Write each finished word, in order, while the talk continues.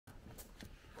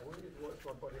to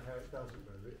my body how it doesn't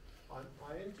move. I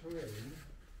enter in,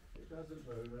 it doesn't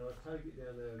move, and I take it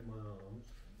down there with my arms,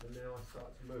 and now I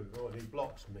start to move. Oh, and he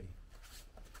blocks me.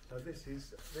 So this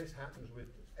happens with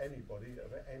anybody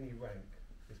of any rank,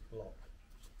 this block.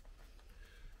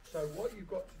 So what you've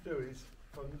got to do is,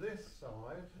 from this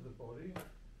side of the body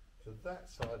to that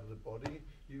side of the body,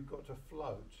 you've got to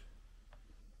float.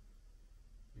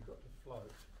 You've got to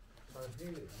float. So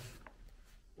here,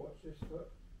 watch this foot.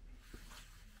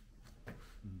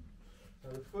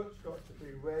 So the foot's got to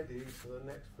be ready for the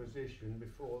next position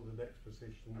before the next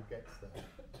position gets there.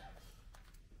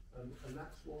 And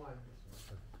that's why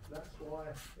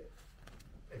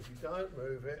if you don't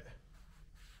move it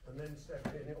and then step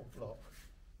in, it'll block.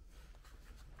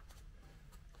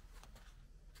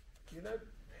 You know,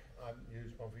 I haven't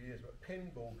used one for years, but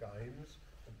pinball games,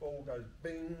 the ball goes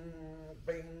bing,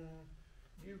 bing.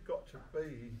 You've got to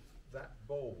be that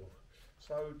ball.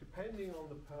 So depending on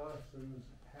the person's,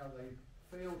 how they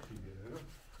feel to you,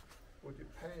 will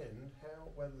depend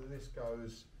whether this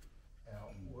goes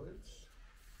outwards,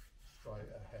 straight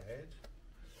ahead,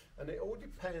 and it all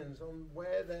depends on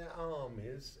where their arm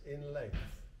is in length.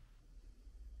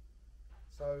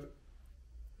 So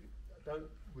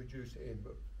don't reduce it in,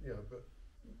 but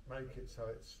make it so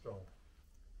it's strong.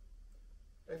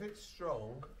 If it's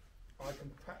strong, I can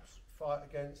perhaps fight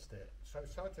against it. So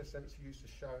Saito Sensei used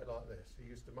to show it like this. He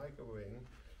used to make a ring,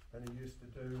 and he used to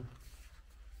do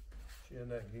Shihan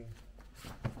like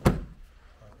that.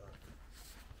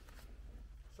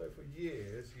 So for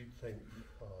years you'd think,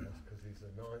 oh, that's because he's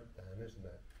a ninth dan, isn't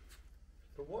it?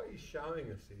 But what he's showing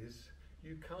us is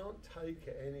you can't take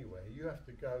it anywhere. You have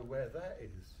to go where that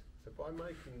is. So by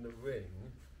making the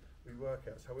ring, we work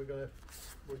out. So we're going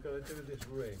to do this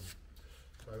ring.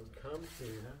 So come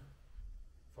here,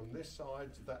 from this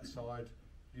side to that side,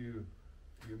 you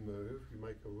move. You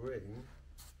make a ring.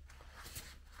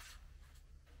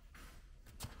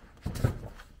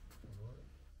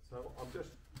 So I just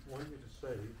want you to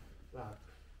see that.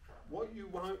 What you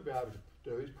won't be able to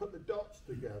do is put the dots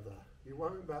together. You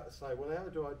won't be able to say, well, how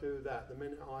do I do that the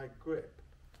minute I grip?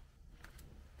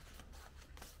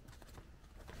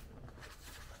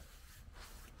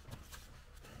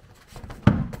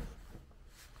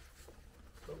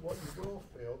 But what you will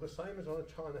feel, the same as on a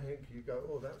China hanky, you go,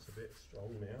 oh, that's a bit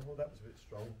strong now, oh, that was a bit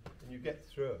strong, and you get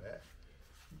through it.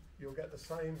 You'll get the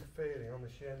same feeling on the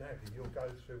Shihan. You'll go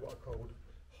through what are called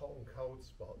hot and cold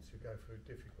spots. You go through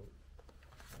difficult.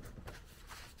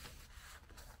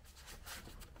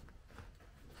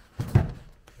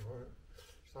 Right.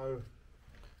 So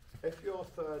if you're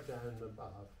third down and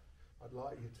above, I'd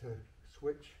like you to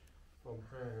switch from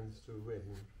hands to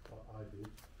ring, like I did.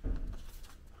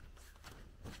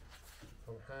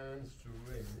 From hands to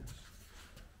rings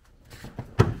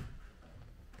to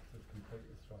complete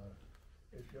the throw.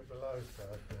 If you're below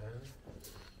third down,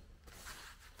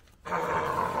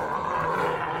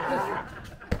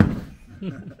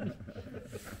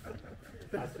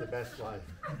 that's the best way.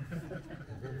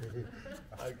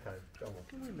 Okay, come on.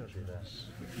 Can we not do that?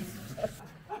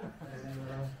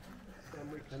 Then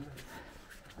we can.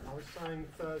 I was saying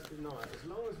Thursday night, as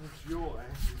long as the joy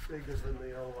is bigger than the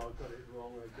oh, I got it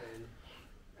wrong again.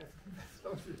 As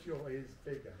long as the joy is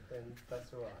bigger, then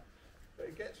that's all right. But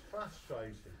it gets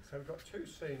frustrating. So we've got two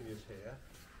seniors here.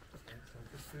 So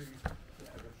just do again.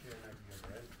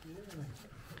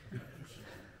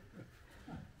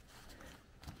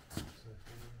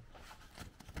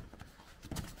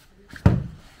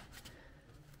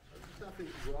 There's nothing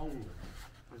wrong there.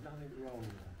 There's nothing wrong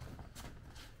there.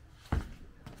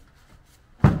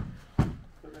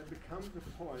 But there becomes a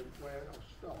point where I'll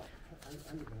stop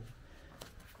and again.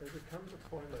 There becomes a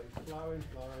point where he's flowing,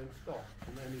 stop,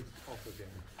 and then he's off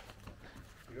again.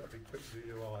 You've got to be quick with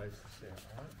your eyes to see it,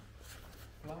 right?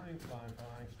 Flying,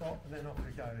 stop, and then off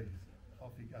he goes.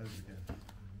 Off he goes again.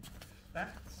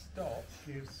 That stop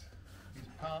gives his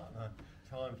partner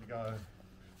time to go,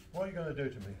 what are you going to do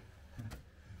to me?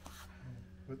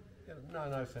 With,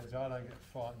 no sense, I don't get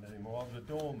frightened anymore. I was a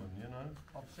doorman, you know.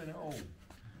 I've seen it all.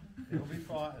 He'll be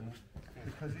frightened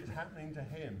because it's happening to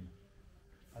him.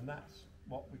 And that's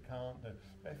what we can't do.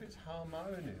 But if it's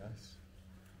harmonious,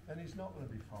 then he's not going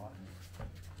to be frightened.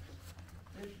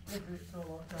 If it sort of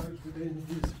like goes within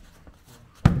his,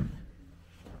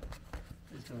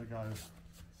 he's going to go,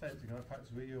 Sensei's going to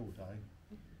practice with you all day.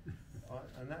 Right?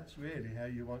 And that's really how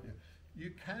you want it.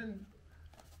 You can,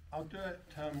 I'll do it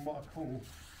what I call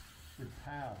with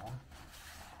power.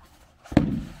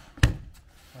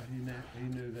 So he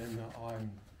knew then that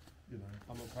I'm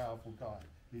a powerful guy.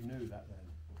 He knew that then.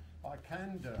 I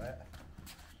can do it.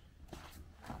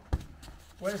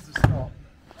 Where's the stop?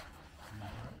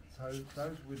 So So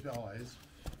those with eyes.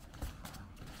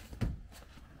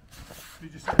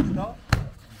 Did you say stop?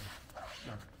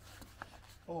 No.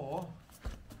 Or,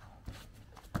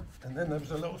 and then there was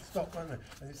a little stop, wasn't there?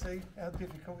 And you see how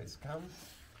difficult it's come?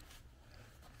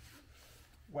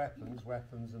 Weapons,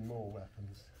 weapons, and more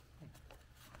weapons.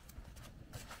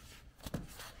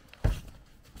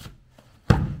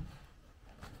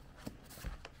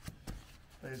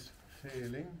 There's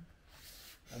feeling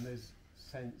and there's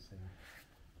sensing.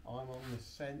 I'm on the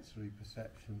sensory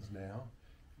perceptions now.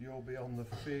 You'll be on the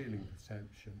feeling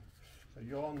perception. So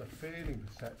you're on the feeling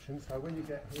perception. So when you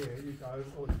get here, you go,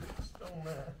 oh, he's a bit strong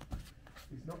there.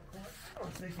 He's not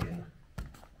quite digging.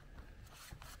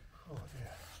 Oh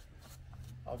dear.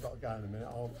 I've got to go in a minute.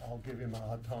 I'll give him a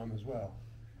hard time as well.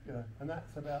 You know, and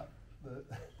that's about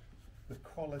the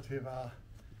quality of our.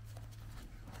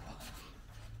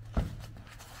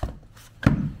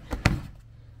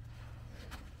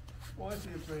 Why is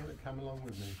he agreeing to come along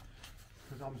with me?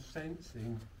 Because I'm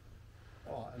sensing,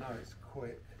 oh, I know it's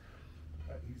quick,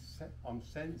 but I'm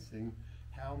sensing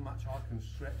how much I can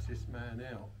stretch this man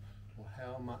out, or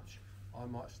how much I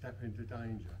might step into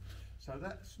danger. So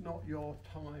that's not your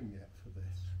time yet for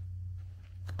this.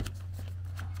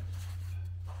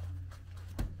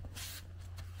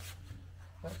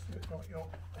 That's not your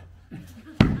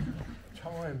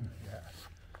time yet.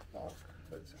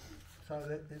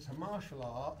 So it's a martial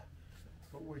art,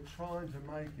 but we're trying to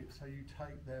make it so you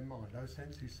take their mind.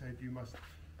 Sensei said you must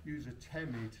use a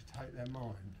temi to take their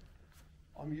mind.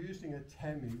 I'm using a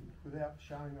temi without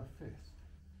showing a fist,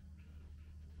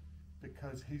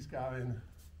 because he's going,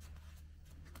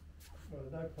 well,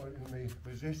 there's no point in me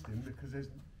resisting, because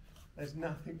there's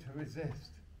nothing to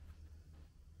resist.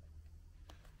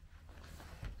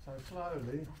 So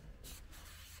slowly,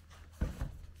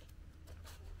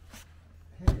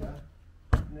 here,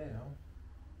 now,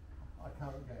 I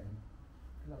can't get him,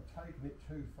 because I've taken it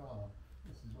too far.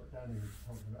 This is what Danny was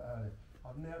talking about earlier.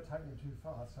 I've now taken it too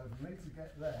far, so for me to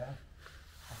get there,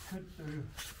 I could do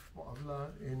what I've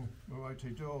learnt in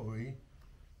Murote Dori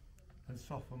and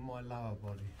soften my lower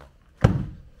body.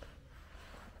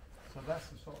 So that's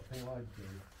the sort of thing I do.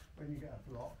 When you get a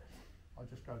block, I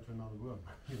just go to another room,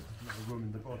 another room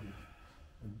in the body,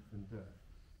 and do it.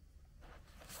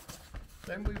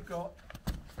 Then we've got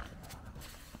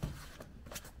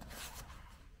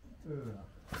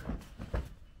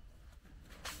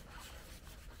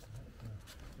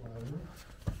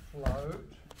float,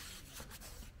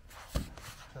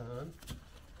 turn.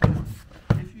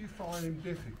 If you find him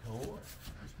difficult,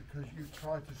 it's because you've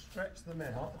tried to stretch them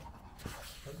out.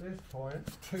 At this point,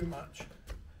 too much.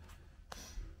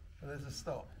 And there's a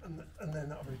stop, and then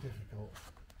that'll be difficult.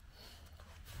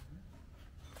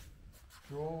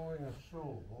 Drawing a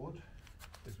sword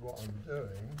is what I'm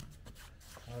doing.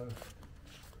 So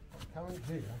I'm coming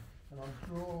here, and I'm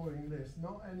drawing this,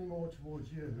 not any more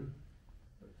towards you,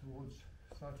 but towards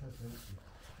Sato Sensei.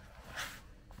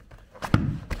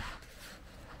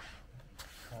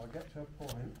 So I get to a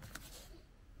point,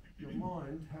 your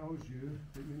mind tells you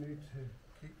that you need to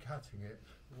keep cutting it.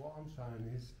 What I'm saying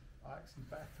is, I actually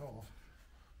back off.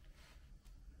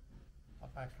 I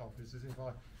back off is as if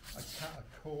I cut a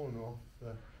corner off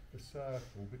the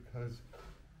circle, because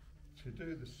to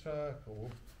do the circle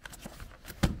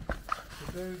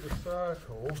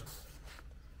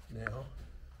now,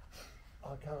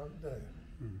 I can't do.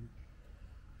 Mm-hmm.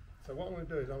 So what I'm going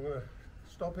to do is I'm going to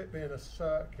stop it being a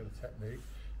circular technique,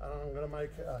 and I'm going to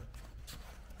make it an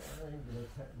angular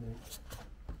technique.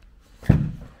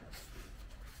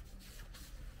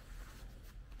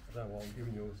 I don't know why I'm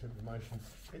giving you all this information.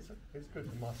 It's good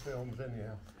for my films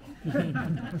anyhow. Okay.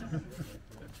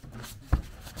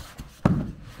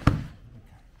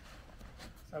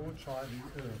 So we'll try the